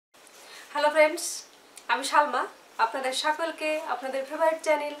Hello friends, আমি সালমা। আপনাদের সকলকে আপনাদের ফেভারিট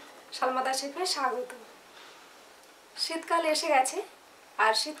চ্যানেল SalmaTheChef-এ স্বাগত। শীতকাল এসে গেছে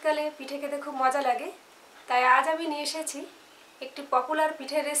আর শীতকালে পিঠে খেতে খুব মজা লাগে, তাই আজ আমি নিয়ে এসেছি একটি পপুলার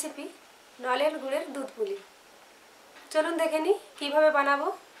পিঠের রেসিপি, নলেন গুড়ের দুধ পুলি। চলুন দেখে নিই কীভাবে বানাবো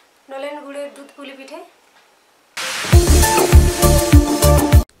নলেন গুড়ের দুধ পুলি পিঠে।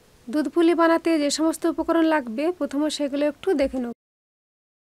 দুধ পুলি বানাতে যে সমস্ত উপকরণ লাগবে প্রথমে সেগুলো একটু দেখে নেব।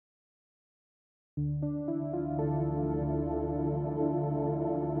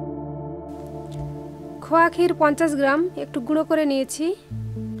 খোয়া ক্ষীর 50 গ্রাম একটু গুঁড়ো করে নিয়েছি।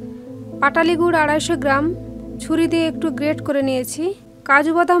 পাটালি গুড় 250 গ্রাম ছুরি দিয়ে একটু গ্রেট করে নিয়েছি।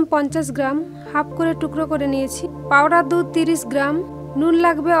 কাজু বাদাম 50 গ্রাম হাফ করে টুকরো করে নিয়েছি। পাউডার দুধ 30 গ্রাম। নুন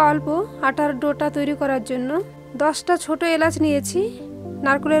লাগবে অল্প আটার ডোটা তৈরি করার জন্য। 10টা ছোট এলাচ নিয়েছি।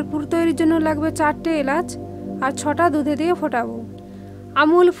 নারকেলের পুর তৈরির জন্য লাগবে 4টে এলাচ আর 6টা দুধে দিয়ে ফোটাবো।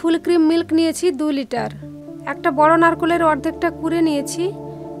 আমুল ফুল ক্রিম মিল্ক নিয়েছি 2 লিটার। একটা বড় নারকেলের অর্ধেকটা কুড়ে নিয়েছি,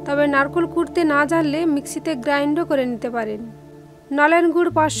 তবে নারকেল কুড়তে না জানলে মিক্সিতে গ্রাইন্ডও করে নিতে পারেন। নলেন গুড়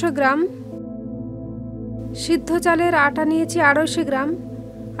 500 গ্রাম। সিদ্ধ চালের আটা নিয়েছি 250 গ্রাম।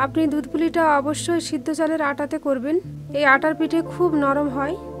 আপনি দুধ পুলিটা অবশ্যই সিদ্ধ চালের আটাতে করবেন, এই আটার পিঠে খুব নরম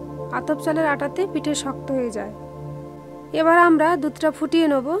হয়। আতপ চালের আটাতে পিঠে শক্ত হয়ে যায়। এবার আমরা দুধটা ফুটিয়ে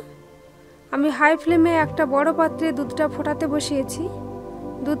নেব। আমি হাই ফ্লেমে একটা বড় পাত্রে দুধটা ফোটাতে বসিয়েছি।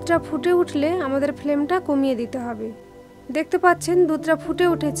 দুধটা ফুটে উঠলে আমাদের ফ্লেমটা কমিয়ে দিতে হবে। দেখতে পাচ্ছেন দুধটা ফুটে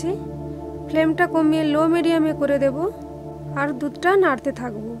উঠেছে। ফ্লেমটা কমিয়ে লো মিডিয়ামে করে দেব আর দুধটা নাড়তে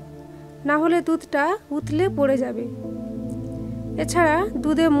থাকব, না হলে দুধটা উতলে পড়ে যাবে। এছাড়া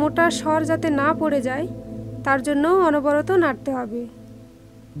দুধে মোটা সর যাতে না পড়ে যায় তার জন্য অনবরত নাড়তে হবে।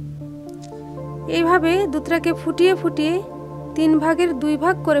 এইভাবে দুধটাকে ফুটিয়ে ফুটিয়ে 3 ভাগের 2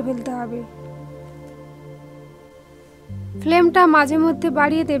 ভাগ করে ফেলতে হবে। ফ্লেমটা মাঝে মধ্যে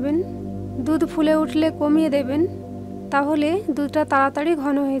বাড়িয়ে দেবেন, দুধ ফুলে উঠলে কমিয়ে দেবেন, তাহলে দুধটা তাড়াতাড়ি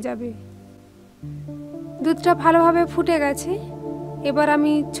ঘন হয়ে যাবে। দুধটা ভালোভাবে ফুটে গেছে। এবার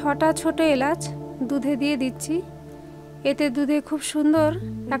আমি 6টা ছোট এলাচ দুধে দিয়ে দিচ্ছি। এতে দুধে খুব সুন্দর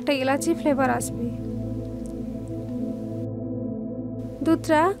একটা এলাচি ফ্লেভার আসবে।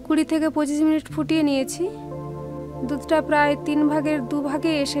 দুধটা 20 থেকে 25 মিনিট ফুটিয়ে নিয়েছি। দুধটা প্রায় 3 ভাগের 2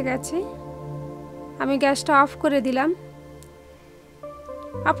 ভাগে এসে গেছে। আমি গ্যাসটা অফ করে দিলাম।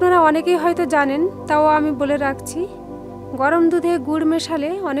 আপনারা অনেকেই হয়তো জানেন, তাও আমি বলে রাখছি, গরম দুধে গুড়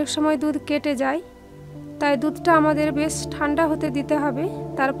মেশালে অনেক সময় দুধ কেটে যায়। তাই দুধটা আমাদের বেশ ঠান্ডা হতে দিতে হবে,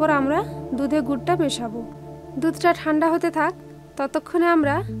 তারপর আমরা দুধে গুড়টা মেশাবো। দুধটা ঠান্ডা হতে থাক, ততক্ষণে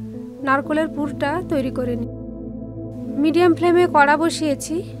আমরা নারকেলের পুরটা তৈরি করে নিই। মিডিয়াম ফ্লেমে কড়া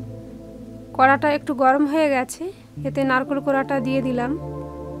বসিয়েছি। কড়াটা একটু গরম হয়ে গেছে। এতে নারকেল কোড়াটা দিয়ে দিলাম।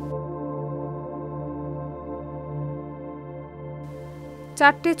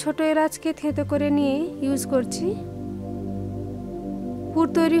 চারটে ছোট এলাচকে থেঁতো করে নিয়ে ইউজ করছি। পুর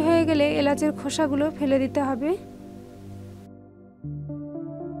তৈরি হয়ে গেলে এলাচের খোসাগুলো ফেলে দিতে হবে।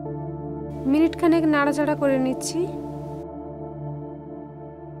 মিনিট খানেক নাড়াচাড়া করে নিচ্ছি।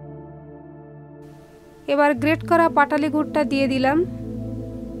 এবার গ্রেট করা পাটালি গুড়টা দিয়ে দিলাম।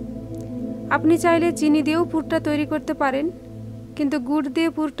 আপনি চাইলে চিনি দিয়েও পুরটা তৈরি করতে পারেন, কিন্তু গুড় দিয়ে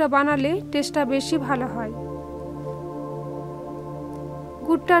পুরটা বানালে টেস্টটা বেশি ভালো হয়।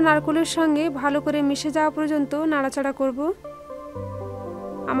 গুড়টা নারকেলের সঙ্গে ভালো করে মিশে যাওয়া পর্যন্ত নাড়াচাড়া করব।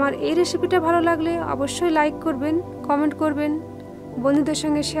 আমার এই রেসিপিটা ভালো লাগলে অবশ্যই লাইক করবেন, কমেন্ট করবেন, বন্ধুদের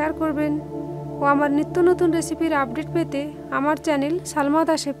সঙ্গে শেয়ার করবেন ও আমার নিত্য নতুন রেসিপির আপডেট পেতে আমার চ্যানেল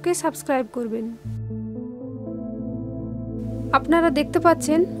SalmaTheChefকে সাবস্ক্রাইব করবেন। আপনারা দেখতে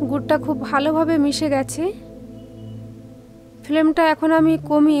পাচ্ছেন গুড়টা খুব ভালোভাবে মিশে গেছে। ফ্লেমটা এখন আমি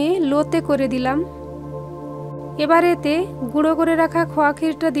কমিয়ে লোতে করে দিলাম। এবার এতে গুঁড়ো করে রাখা খোয়া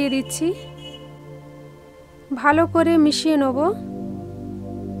ক্ষীরটা দিয়ে দিচ্ছি। ভালো করে মিশিয়ে নেব।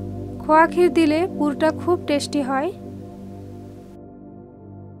 খোয়া ক্ষীর দিলে পুরটা খুব টেস্টি হয়।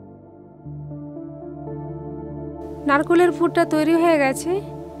 নারকেলের পুরটা তৈরি হয়ে গেছে।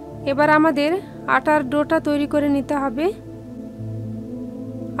 এবার আমাদের আটার ডোটা তৈরি করে নিতে হবে।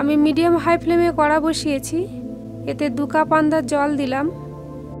 আমি মিডিয়াম হাই ফ্লেমে কড়া বসিয়েছি। এতে 2 কাপ আন্দাজ জল দিলাম।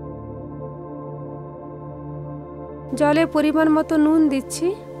 জলে পরিমাণ মতো নুন দিচ্ছি।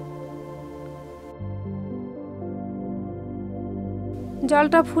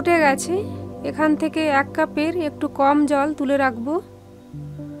 জলটা ফুটে গেছে। এখান থেকে 1 কাপের একটু কম জল তুলে রাখব।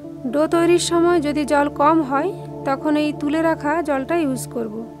 ডো তৈরির সময় যদি জল কম হয় তখন এই তুলে রাখা জলটা ইউজ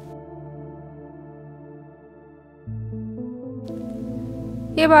করব।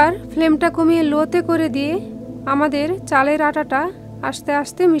 এবার ফ্লেমটা কমিয়ে লোতে করে দিয়ে আমাদের চালের আটাটা আস্তে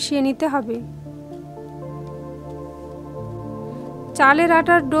আস্তে মিশিয়ে নিতে হবে। চালের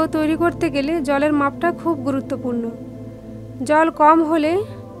আটার ডো তৈরি করতে গেলে জলের মাপটা খুব গুরুত্বপূর্ণ। জল কম হলে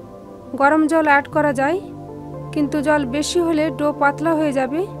গরম জল অ্যাড করা যায়, কিন্তু জল বেশি হলে ডো পাতলা হয়ে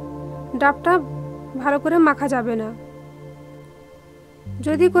যাবে, ডাবটা ভালো করে মাখা যাবে না।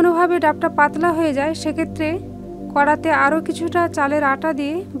 যদি কোনোভাবে ডাবটা পাতলা হয়ে যায় সেক্ষেত্রে কড়াতে আরও কিছুটা চালের আটা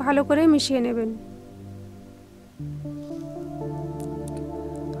দিয়ে ভালো করে মিশিয়ে নেবেন।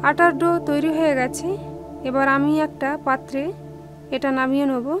 আটার ডো তৈরি হয়ে গেছে। এবার আমি একটা পাত্রে এটা নামিয়ে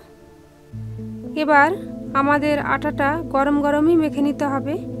নেব। এবার আমাদের আটাটা গরম গরমই মেখে নিতে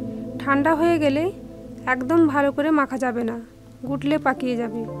হবে। ঠান্ডা হয়ে গেলে একদম ভালো করে মাখা যাবে না, গুটলে পাকিয়ে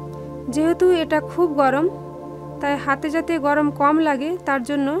যাবে। যেহেতু এটা খুব গরম, তাই হাতে যাতে গরম কম লাগে তার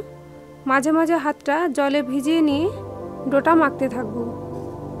জন্য মাঝে মাঝে হাতটা জলে ভিজিয়ে নিয়ে ডোটা মাখতে থাকব।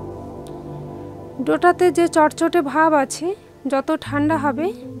 ডোটাতে যে চটচটে ভাব আছে, যত ঠান্ডা হবে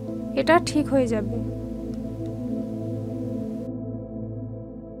এটা ঠিক হয়ে যাবে।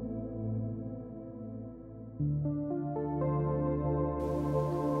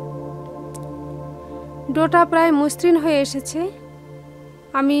 ডোটা প্রায় মসৃণ হয়ে এসেছে।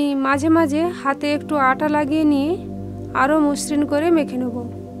 আমি মাঝে মাঝে হাতে একটু আটা লাগিয়ে নিয়ে আরও মসৃণ করে মেখে নেব।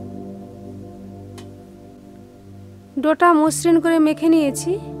 ডোটা মসৃণ করে মেখে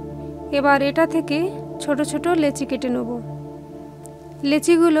নিয়েছি। এবার এটা থেকে ছোট ছোট লেচি কেটে নেব।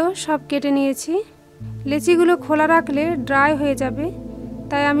 লেচিগুলো সব কেটে নিয়েছি। লেচিগুলো খোলা রাখলে ড্রাই হয়ে যাবে,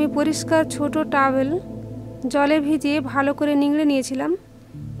 তাই আমি পরিষ্কার ছোট টাওয়েল জলে ভিজিয়ে ভালো করে নিংড়ে নিয়েছিলাম,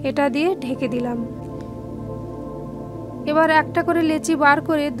 এটা দিয়ে ঢেকে দিলাম। এবার একটা করে লেচি বার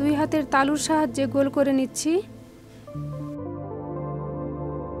করে দুই হাতের তালুর সাহায্যে গোল করে নিচ্ছি।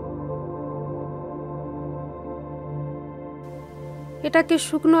 এটাকে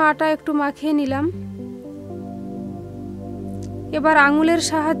শুকনো আটা একটু মাখিয়ে নিলাম। এবার আঙুলের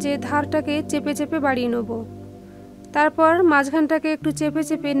সাহায্যে ধারটাকে চেপে চেপে বাড়িয়ে নেব। তারপর মাঝখানটাকে একটু চেপে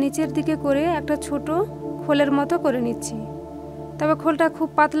চেপে নিচের দিকে করে একটা ছোট খোলের মতো করে নিচ্ছি। তবে খোলটা খুব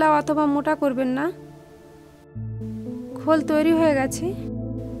পাতলা অথবা মোটা করবেন না। খোল তৈরি হয়ে গেছে।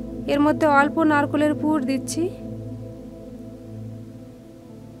 এর মধ্যে অল্প নারকেলের পুর দিচ্ছি।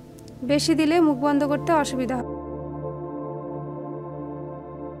 বেশি দিলে মুখ বন্ধ করতে অসুবিধা হবে।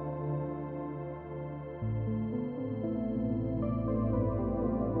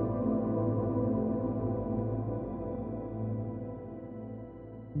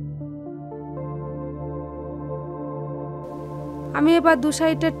 আমি এবার দু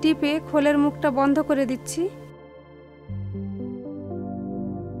সাইডটা টিপে খোলের মুখটা বন্ধ করে দিচ্ছি।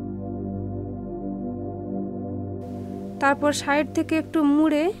 তারপর সাইড থেকে একটু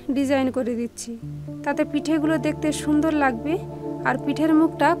মুড়ে ডিজাইন করে দিচ্ছি, তাতে পিঠেগুলো দেখতে সুন্দর লাগবে আর পিঠের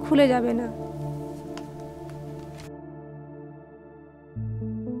মুখটা খুলে যাবে না।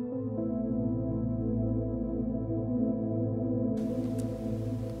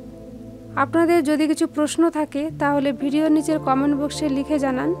 আপনাদের যদি কিছু প্রশ্ন থাকে তাহলে ভিডিওর নিচের কমেন্ট বক্সে লিখে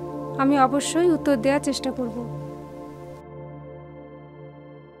জানান, আমি অবশ্যই উত্তর দেওয়ার চেষ্টা করব।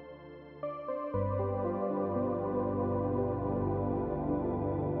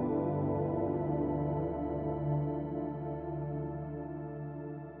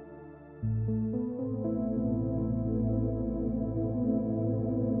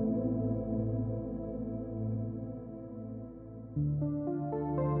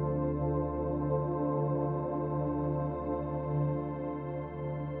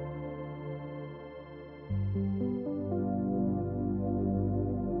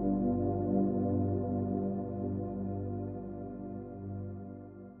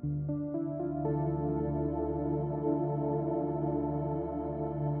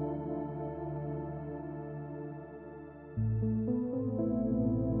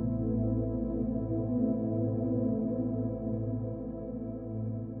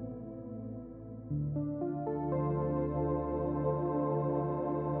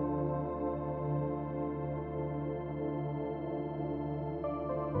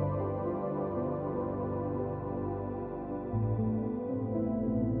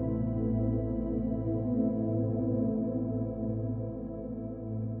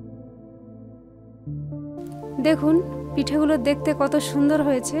 দেখুন পিঠেগুলো দেখতে কত সুন্দর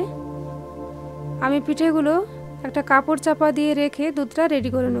হয়েছে। আমি পিঠেগুলো একটা কাপড় চাপা দিয়ে রেখে দুধটা রেডি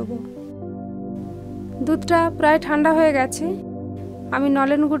করে নেব। দুধটা প্রায় ঠান্ডা হয়ে গেছে। আমি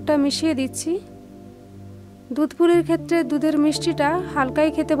নলেন গুড়টা মিশিয়ে দিচ্ছি। দুধ পুলির ক্ষেত্রে দুধের মিষ্টিটা হালকাই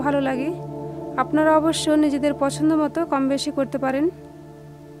খেতে ভালো লাগে। আপনারা অবশ্য নিজেদের পছন্দ মতো কম বেশি করতে পারেন।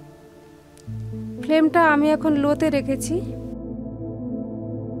 ফ্লেমটা আমি এখন লোতে রেখেছি।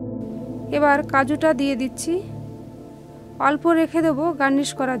 এবার কাজুটা দিয়ে দিচ্ছি। অল্প রেখে দেবো গার্নিশ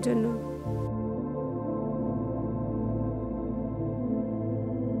করার জন্য।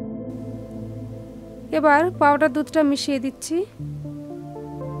 এবার পাউডার দুধটা মিশিয়ে দিচ্ছি।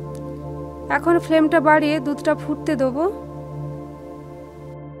 এখন ফ্লেমটা বাড়িয়ে দুধটা ফুটতে দেবো।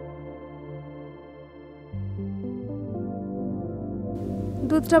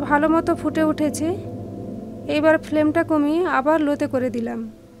 দুধটা ভালো মতো ফুটে উঠেছে। এবার ফ্লেমটা কমিয়ে আবার লোতে করে দিলাম,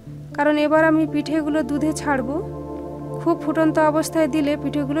 কারণ এবার আমি পিঠেগুলো দুধে ছাড়বো। খুব ফুটন্ত অবস্থায় দিলে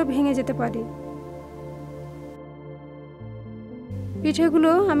পিঠেগুলো ভেঙে যেতে পারে।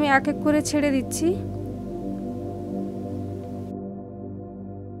 পিঠেগুলো আমি এক এক করে ছেড়ে দিচ্ছি।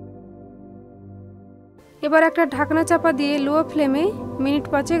 এবার একটা ঢাকনা চাপা দিয়ে লো ফ্লেমে মিনিট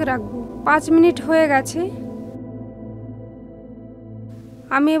 5 রাখবো। 5 মিনিট হয়ে গেছে।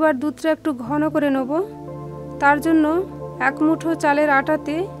 আমি এবার দুধটা একটু ঘন করে নেব। তার জন্য 1 মুঠো চালের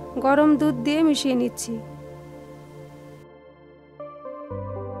আটাতে গরম দুধ দিয়ে মিশিয়ে নিচ্ছি।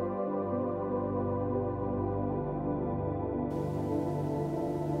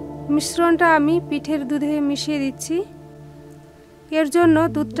 মিশ্রণটা আমি পিঠের দুধে মিশিয়ে দিচ্ছি। এর জন্য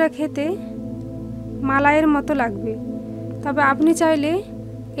দুধটা খেতে মালাইয়ের মতো লাগবে। তবে আপনি চাইলে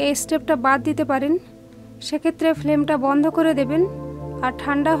এই স্টেপটা বাদ দিতে পারেন। সেক্ষেত্রে ফ্লেমটা বন্ধ করে দেবেন আর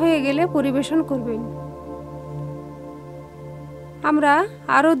ঠান্ডা হয়ে গেলে পরিবেশন করবেন। আমরা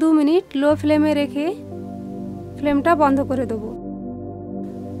আরও 2 মিনিট লো ফ্লেমে রেখে ফ্লেমটা বন্ধ করে দেব।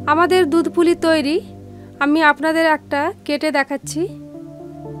 আমাদের দুধ পুলি তৈরি। আমি আপনাদের একটা কেটে দেখাচ্ছি।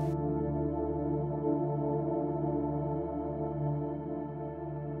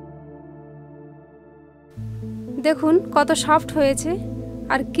 দেখুন কত সফট হয়েছে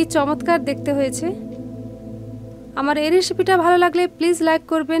আর কি চমৎকার দেখতে হয়েছে। আমার এই রেসিপিটা ভালো লাগলে প্লিজ লাইক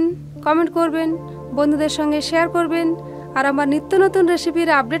করবেন, কমেন্ট করবেন, বন্ধুদের সঙ্গে শেয়ার করবেন। আর আমার নিত্য নতুন রেসিপির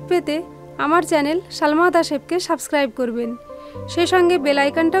আপডেট পেতে আমার চ্যানেল SalmaTheChefকে সাবস্ক্রাইব করবেন। সেই সঙ্গে বেল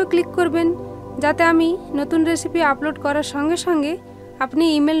আইকনটাও ক্লিক করবেন, যাতে আমি নতুন রেসিপি আপলোড করার সঙ্গে সঙ্গে আপনি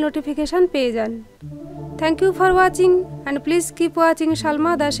ইমেল নোটিফিকেশান পেয়ে যান। Thank you for watching and please keep watching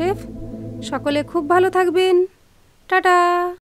SalmaTheChef। সকলে খুব ভালো থাকবেন। টাটা।